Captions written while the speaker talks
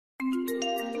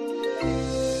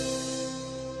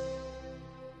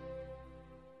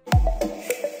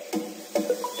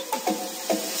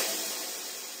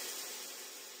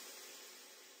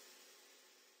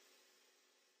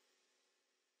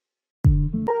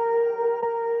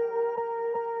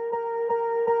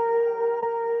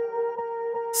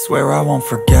Swear I won't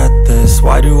forget this,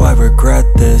 why do I regret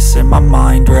this? In my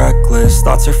mind reckless,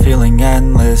 thoughts are feeling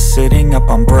endless. Sitting up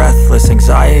I'm breathless,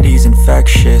 anxiety's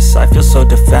infectious. I feel so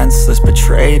defenseless,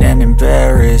 betrayed and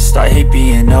embarrassed. I hate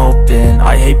being open,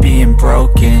 I hate being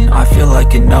broken. I feel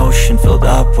like an ocean filled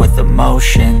up with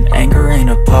emotion. Anger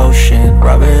ain't a potion,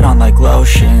 rub it on like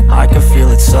lotion. I can feel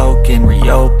it soaking,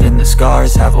 reopen, the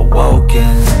scars have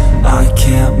awoken. I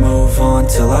can't move on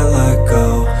till I let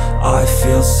go. I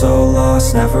feel so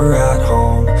lost, never at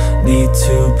home. Need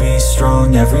to be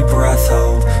strong, every breath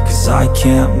hold. Cause I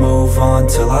can't move on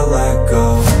till I let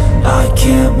go. I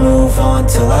can't move on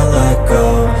till I let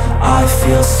go. I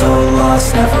feel so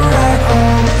lost, never at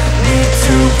home. Need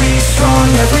to be strong,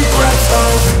 every breath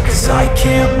hold. Cause I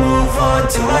can't move on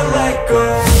till I let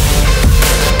go.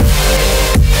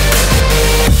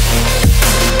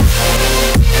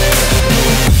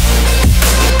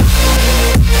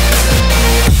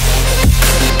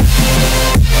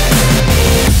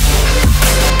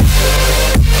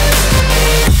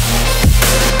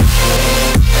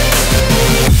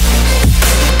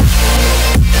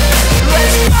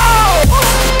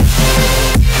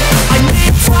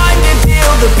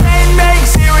 The pain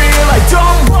makes it real, I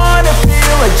don't wanna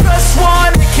feel, I just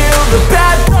wanna kill the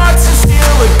bad thoughts and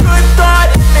steal a good thought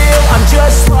and feel. I'm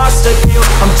just lost, I feel,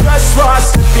 I'm just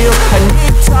lost, I feel. I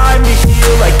need time to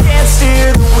heal, I can't steer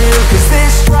the wheel. Cause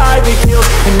this drive it kills,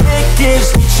 and it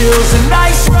gives me chills. A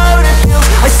nice road it feels,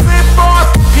 I slip off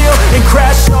the peel and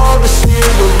crash all the steel.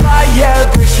 Will I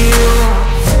ever heal?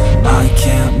 I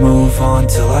can't move on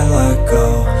till I let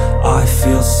go. I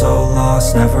feel so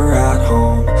lost, never at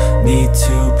home. Need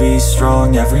to be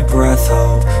strong, every breath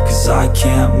hold. Cause I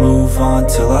can't move on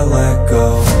till I let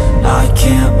go. I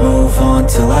can't move on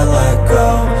till I let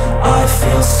go. I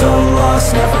feel so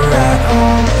lost, never at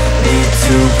home. Need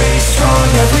to be strong,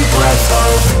 every breath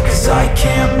hold. Cause I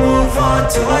can't move on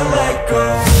till I let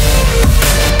go.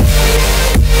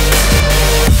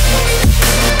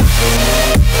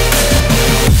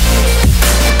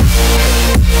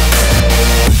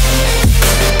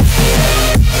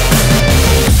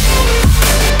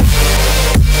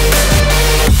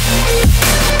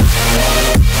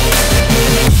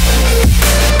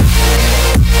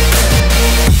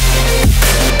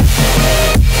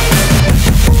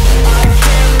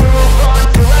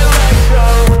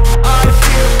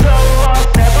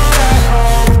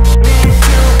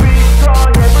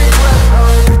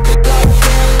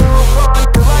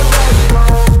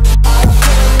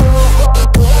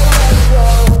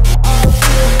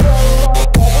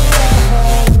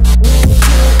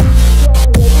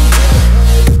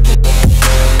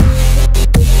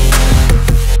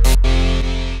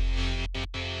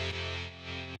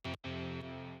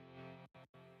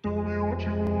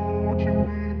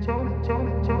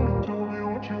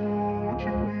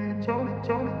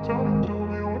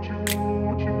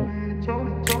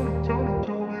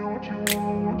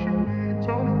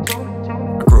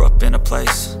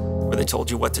 Told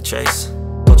you what to chase,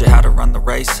 told you how to run the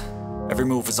race. Every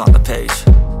move was on the page,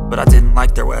 but I didn't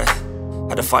like their way.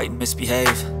 Had to fight and misbehave,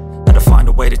 had to find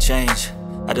a way to change.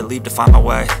 Had to leave to find my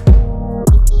way.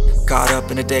 Caught up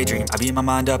in a daydream, I beat my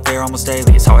mind up there almost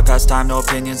daily. It's how I pass time, no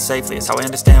opinions safely. It's how I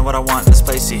understand what I want in this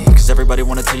place, see. Cause everybody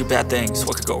wanna tell you bad things,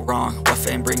 what could go wrong, what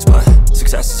fame brings. But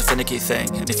success is a finicky thing,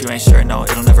 and if you ain't sure, no,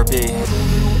 it'll never be.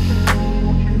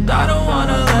 And I don't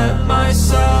wanna let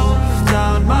myself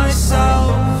down,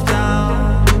 myself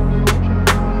down.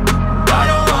 I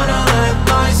don't wanna let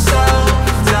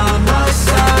myself down,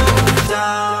 myself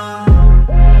down.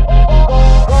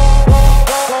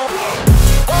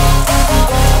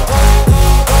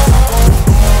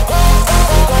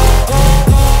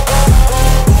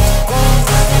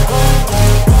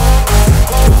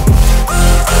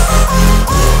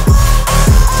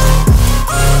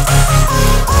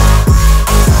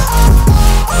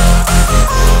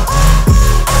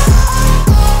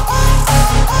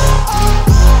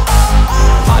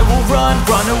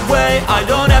 I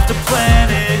don't have to plan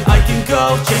it, I can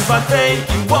go change my fate.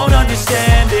 You won't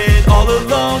understand it, all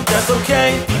alone, that's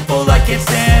okay. People I can't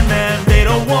stand, man, they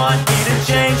don't want me to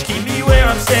change. Keep me where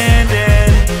I'm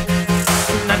standing,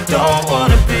 and I don't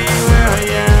wanna be where I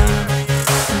am.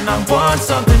 And I want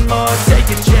something more, take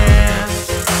a chance.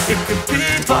 It could be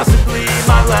possibly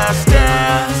my last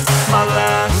dance, my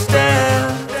last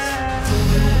dance.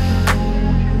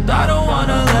 And I don't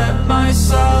wanna let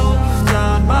myself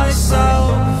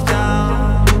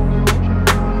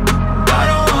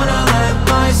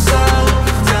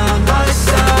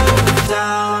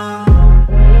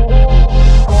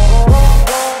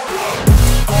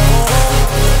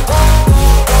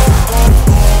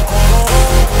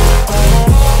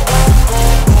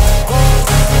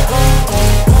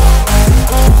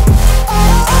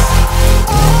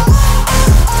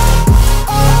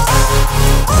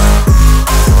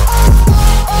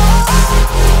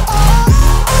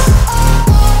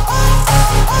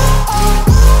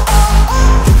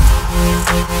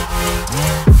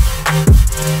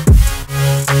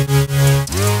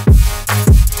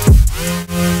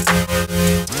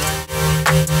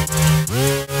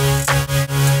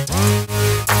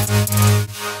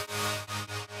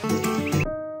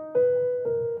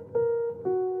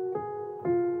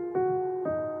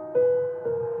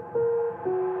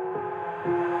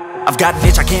got an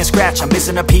itch I can't scratch, I'm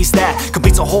missing a piece that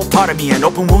completes a whole part of me, an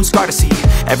open wound scar to see.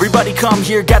 Everybody come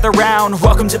here, gather round,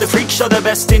 welcome to the freak show, the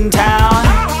best in town.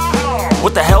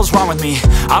 What the hell's wrong with me?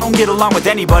 I don't get along with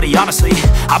anybody, honestly.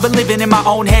 I've been living in my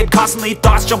own head constantly,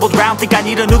 thoughts jumbled round, think I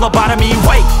need a new lobotomy.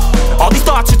 Wait, all these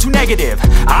thoughts are too negative,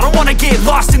 I don't wanna get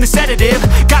lost in the sedative.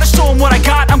 Gotta show them what I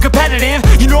got, I'm competitive.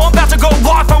 You know I'm about to go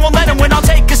off, I won't let them win, I'll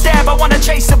take a stab. I wanna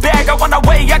chase a bag, I want a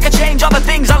way I can change all the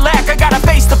things I lack. I gotta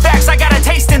face the facts, I got a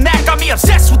taste in that. Got me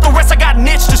obsessed with the rest, I got an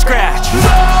itch to scratch.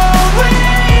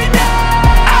 Slowing down,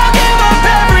 I'll give up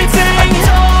everything.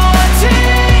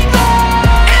 Daunting all,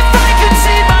 if I could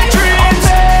see my dreams,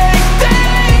 I'll make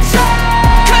things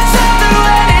right. 'Cause I'll do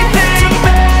anything to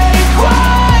make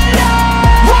what I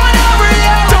want a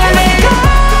reality. Don't let go,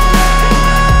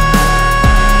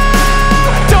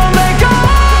 don't let go.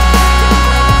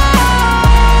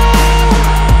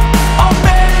 I'll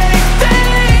make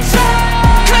things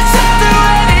right. 'Cause I'll do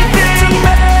anything to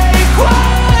make what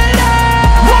I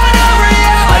want a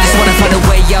reality. I just wanna find a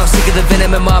way out, sick of the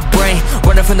venom in my brain.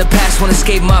 Running from the past, wanna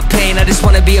escape my pain. I just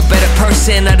wanna be a better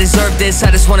person, I deserve this.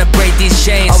 I just wanna break these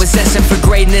chains. Always asking for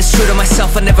greatness, true to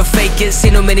myself, I never fake it.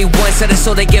 Seen too many once that I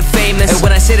so they get famous. And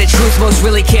when I say the truth, most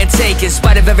really can't take it. In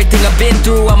spite of everything I've been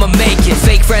through, I'ma make it.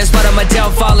 Fake friends, but on my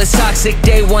downfall is toxic.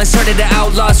 Day one, started to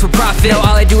outlaws for profit. Now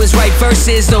all I do is write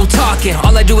verses, no talking.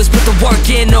 All I do is put the work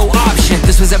in, no option.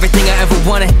 This was everything I ever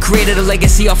wanted. Created a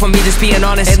legacy off of me just being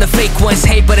honest. And the fake ones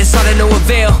hate, but it's all to no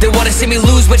avail. They wanna see me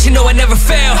lose, but you know I never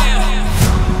fail.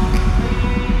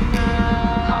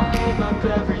 I'll give up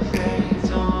everything,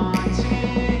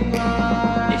 daunting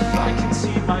all, if I can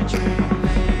see my dream,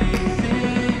 make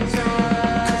things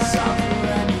right. 'Cause I'll do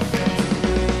anything to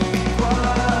make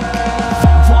what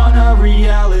I want a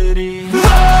reality.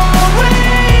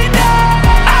 Slowing down,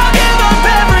 I'll give up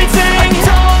everything,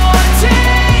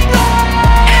 daunting all,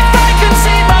 if I can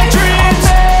see my dreams,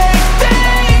 I'll make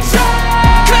things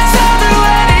right. 'Cause I'll do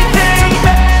anything to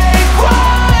make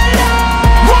what I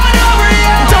want a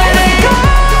reality. Don't let go,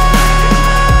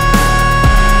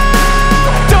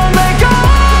 don't let go.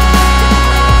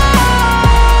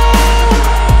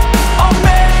 I'll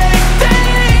make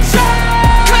things right.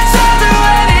 'Cause I'll do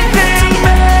anything to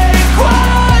make what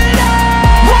I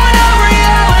want a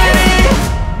reality.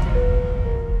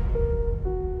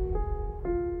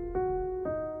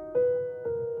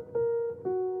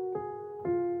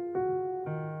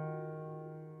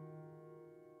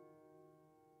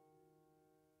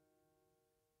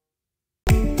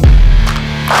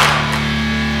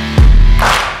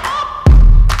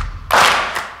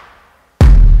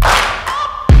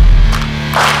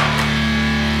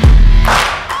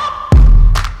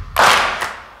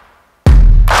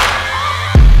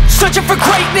 Searching for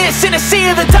greatness in a sea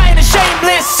of the dying and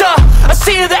shameless, a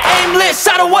sea of the aimless.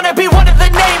 I don't wanna be one of the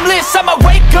nameless. I'ma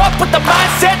wake up with the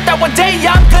mindset that one day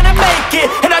I'm gonna make it.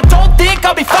 And I don't think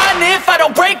I'll be fine if I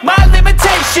don't break my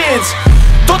limitations.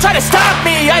 Don't try to stop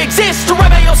me, I exist to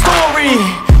write my own story.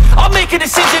 I'll make a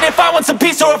decision if I want some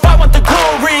peace or if I want the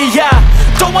glory. Yeah,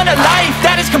 don't want a life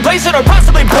that is complacent or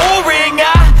possibly boring.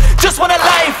 I just want a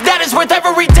life that is worth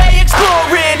every day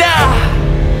exploring.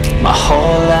 My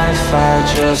whole life I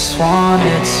just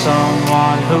wanted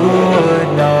someone who would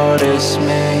notice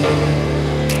me.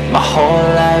 My whole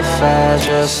life I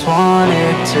just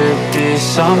wanted to be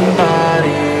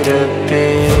somebody to be.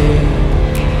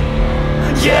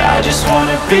 Yeah, I just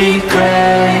wanna be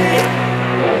great.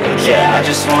 Yeah, I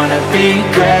just wanna be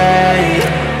great.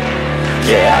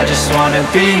 Yeah, I just wanna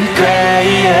be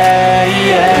great.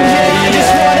 Yeah, I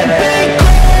just wanna be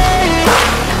great.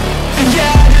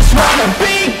 Yeah, I just wanna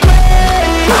be great.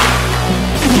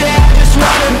 Yeah, I just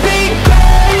wanna be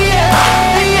great.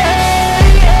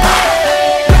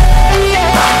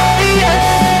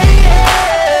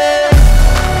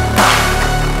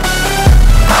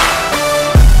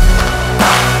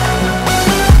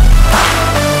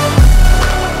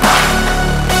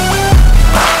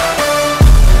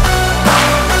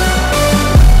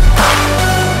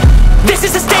 This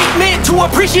is a statement to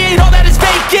appreciate all that is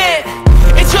vacant.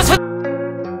 It's just for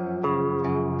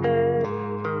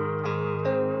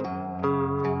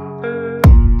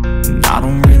I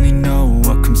don't really know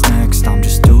what comes next, I'm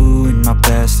just doing my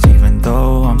best even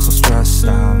though I'm so stressed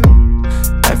out.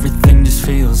 Everything just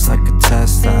feels like a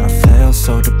test that I fail,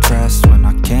 so depressed when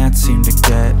I can't seem to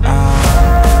get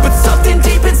out. But something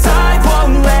deep inside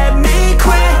won't let me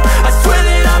quit. I swear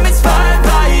that I'm inspired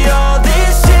by all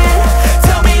this shit.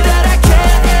 Tell me that I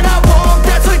can and I won't.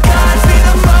 That's what guides me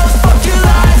the most. Fuck your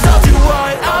lies, I'll do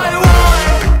what I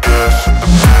want.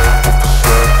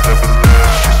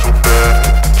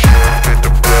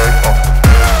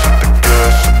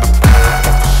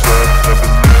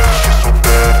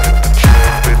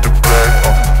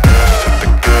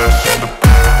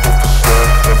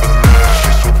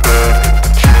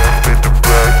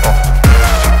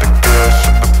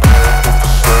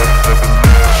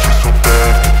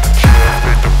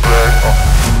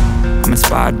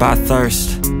 by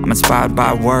thirst, I'm inspired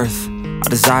by worth. I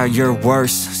desire your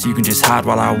worst, so you can just hide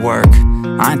while I work.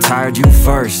 I ain't tired, you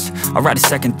first. I'll write a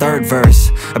second, third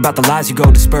verse about the lies you go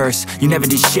disperse. You never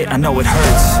did shit, I know it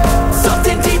hurts.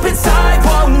 Something deep inside